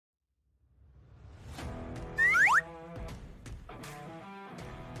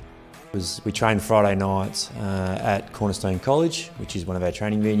We trained Friday nights at Cornerstone College, which is one of our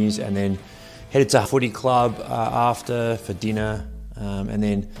training venues, and then headed to footy club after for dinner, and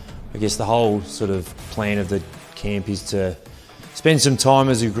then I guess the whole sort of plan of the camp is to spend some time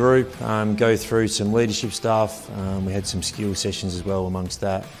as a group, go through some leadership stuff. We had some skill sessions as well amongst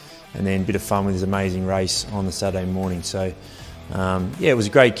that, and then a bit of fun with this amazing race on the Saturday morning. So yeah, it was a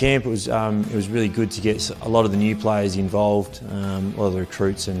great camp. It was really good to get a lot of the new players involved, a lot of the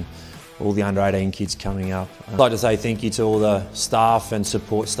recruits and all the under 18 kids coming up. I'd like to say thank you to all the staff and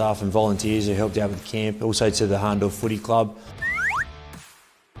support staff and volunteers who helped out with the camp, also to the Hahndorf Footy Club.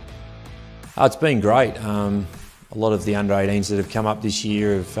 It's been great. A lot of the under 18s that have come up this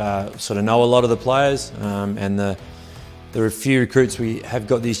year have sort of know a lot of the players, and the few recruits we have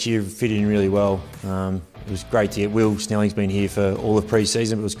got this year have fitted in really well. It was great to get Will Snelling's been here for all of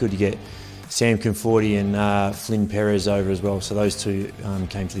pre-season, but it was good to get Sam Conforti and Flynn Perez over as well. So those two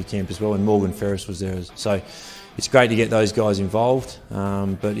came to the camp as well, and Morgan Ferris was there. So it's great to get those guys involved.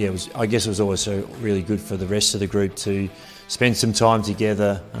 But yeah, I guess it was also really good for the rest of the group to spend some time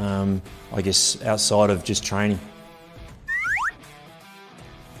together, I guess outside of just training.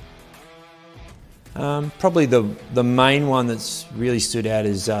 Probably the main one that's really stood out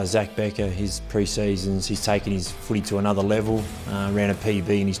is Zach Becker. His pre-seasons, he's taken his footy to another level, ran a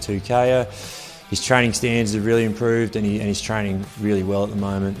PB in his 2K. His training standards have really improved, and he's training really well at the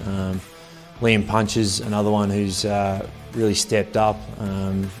moment. Liam Punch's another one who's really stepped up.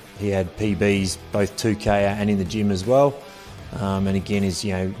 He had PBs both 2K and in the gym as well, and again is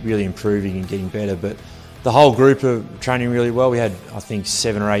really improving and getting better. But the whole group are training really well. We had, I think,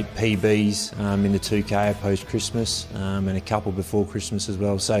 7 or 8 PBs in the 2K post-Christmas, and a couple before Christmas as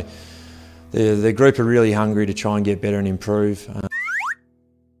well. So the group are really hungry to try and get better and improve.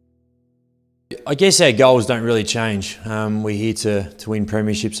 I guess our goals don't really change. We're here to win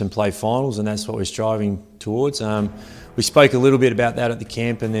premierships and play finals, and that's what we're striving towards. We spoke a little bit about that at the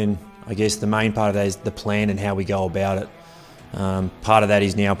camp, and then I guess the main part of that is the plan and how we go about it. Part of that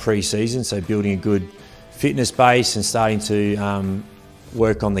is now pre-season, so building a good fitness base and starting to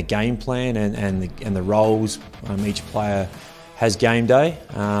work on the game plan and the roles each player has game day.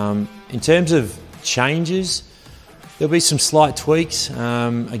 In terms of changes, there'll be some slight tweaks.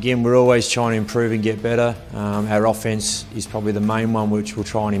 Again, we're always trying to improve and get better. Our offense is probably the main one which we'll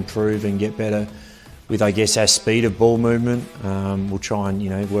try and improve and get better with, I guess, our speed of ball movement. We'll try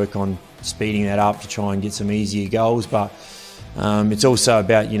and work on speeding that up to try and get some easier goals, but it's also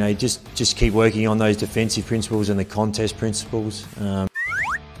about just keep working on those defensive principles and the contest principles.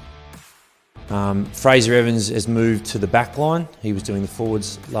 Fraser Evans has moved to the back line. He was doing the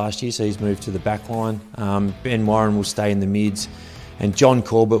forwards last year, so he's moved to the back line. Ben Warren will stay in the mids, and John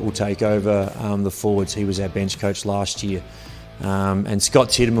Corbett will take over the forwards. He was our bench coach last year. And Scott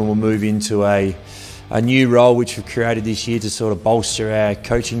Titterman will move into a new role which we've created this year to sort of bolster our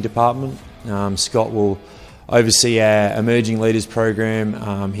coaching department. Scott will oversee our emerging leaders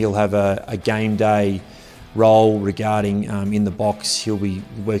program. He'll have a game day role regarding in the box. He'll be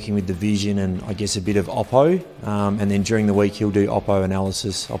working with the vision and I guess a bit of oppo, and then during the week he'll do oppo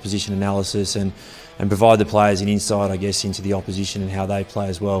analysis, opposition analysis, and provide the players an insight, I guess, into the opposition and how they play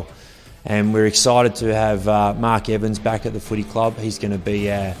as well. And we're excited to have Mark Evans back at the footy club. He's going to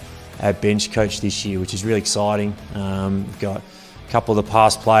be our bench coach this year, which is really exciting. We've got couple of the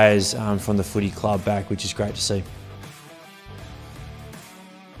past players from the footy club back, which is great to see.